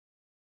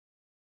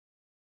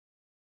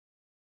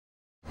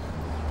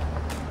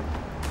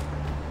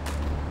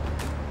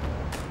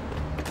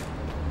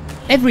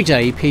Every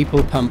day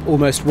people pump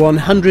almost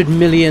 100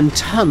 million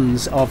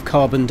tonnes of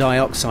carbon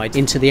dioxide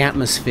into the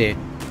atmosphere,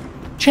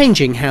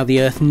 changing how the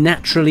Earth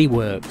naturally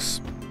works.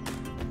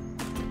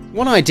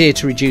 One idea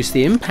to reduce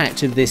the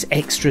impact of this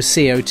extra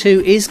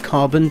CO2 is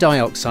carbon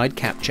dioxide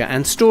capture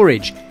and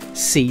storage,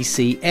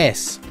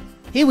 CCS.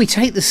 Here we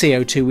take the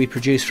CO2 we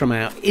produce from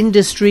our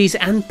industries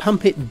and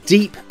pump it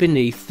deep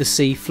beneath the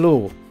sea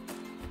floor.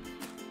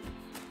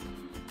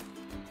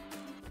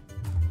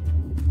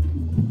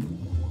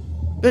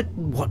 But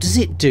what does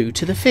it do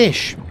to the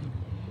fish?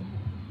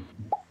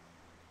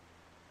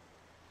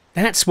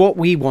 That's what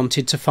we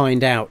wanted to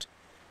find out.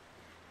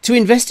 To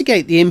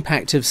investigate the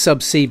impact of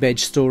subseabed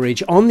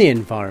storage on the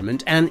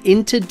environment, an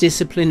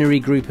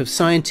interdisciplinary group of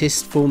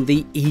scientists formed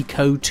the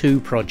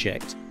ECO2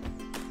 project.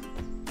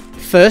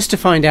 First, to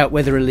find out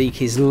whether a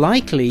leak is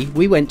likely,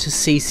 we went to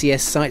CCS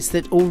sites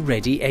that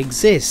already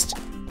exist.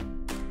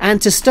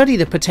 And to study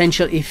the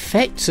potential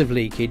effects of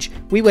leakage,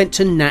 we went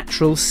to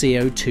natural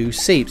CO2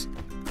 seeps.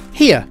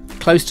 Here,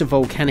 close to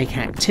volcanic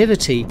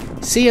activity,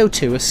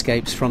 CO2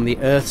 escapes from the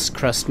Earth's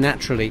crust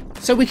naturally,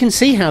 so we can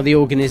see how the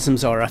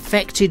organisms are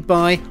affected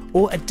by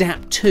or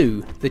adapt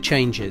to the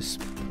changes.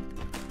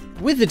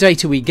 With the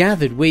data we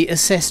gathered, we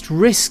assessed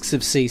risks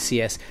of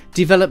CCS,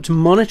 developed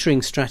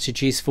monitoring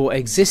strategies for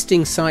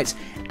existing sites,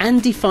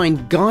 and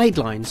defined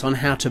guidelines on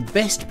how to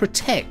best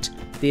protect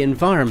the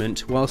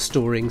environment while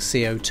storing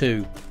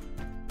CO2.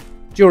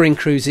 During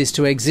cruises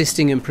to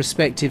existing and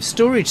prospective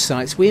storage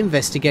sites, we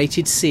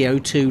investigated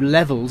CO2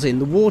 levels in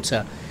the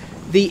water,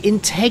 the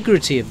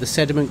integrity of the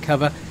sediment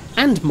cover,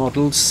 and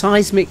modelled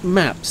seismic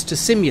maps to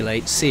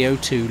simulate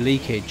CO2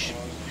 leakage.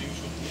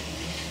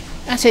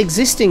 At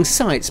existing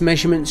sites,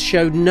 measurements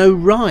showed no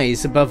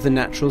rise above the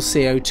natural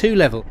CO2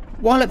 level,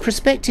 while at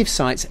prospective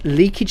sites,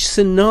 leakage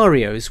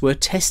scenarios were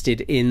tested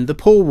in the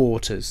pore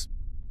waters.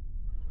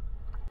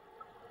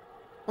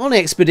 On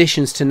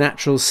expeditions to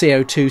natural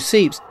CO2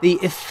 seeps, the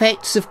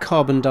effects of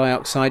carbon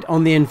dioxide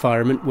on the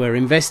environment were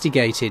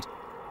investigated.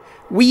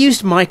 We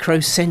used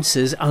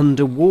microsensors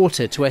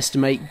underwater to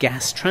estimate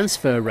gas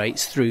transfer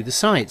rates through the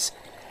sites.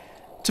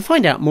 To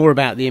find out more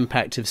about the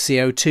impact of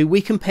CO2,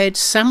 we compared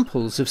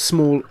samples of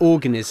small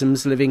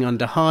organisms living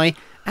under high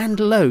and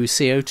low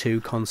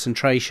CO2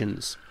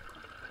 concentrations.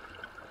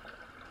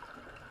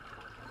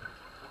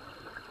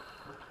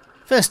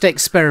 First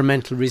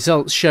experimental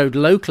results showed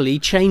locally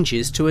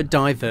changes to a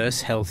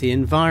diverse, healthy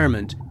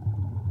environment.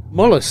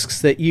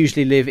 Mollusks that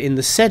usually live in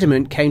the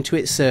sediment came to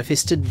its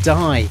surface to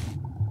die,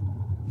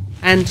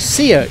 and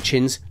sea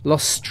urchins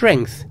lost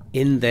strength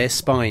in their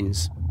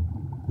spines.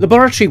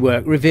 Laboratory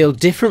work revealed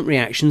different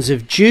reactions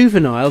of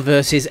juvenile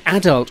versus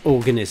adult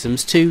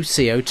organisms to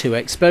CO2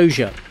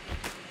 exposure.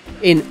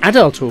 In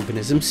adult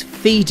organisms,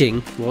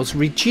 feeding was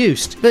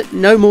reduced, but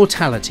no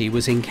mortality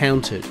was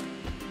encountered,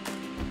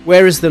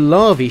 whereas the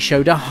larvae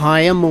showed a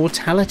higher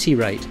mortality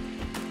rate.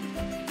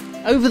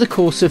 Over the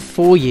course of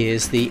 4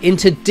 years, the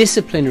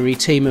interdisciplinary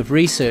team of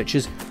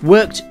researchers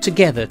worked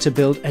together to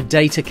build a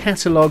data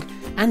catalogue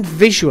and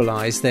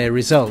visualise their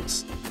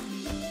results.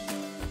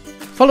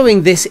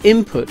 Following this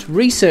input,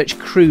 research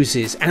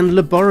cruises and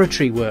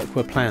laboratory work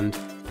were planned.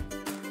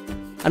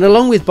 And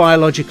along with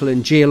biological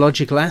and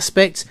geological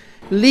aspects,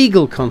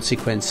 legal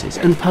consequences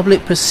and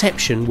public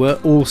perception were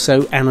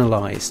also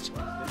analysed.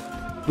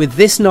 With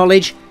this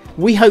knowledge,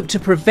 we hope to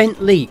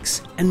prevent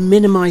leaks and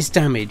minimise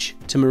damage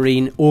to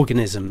marine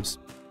organisms.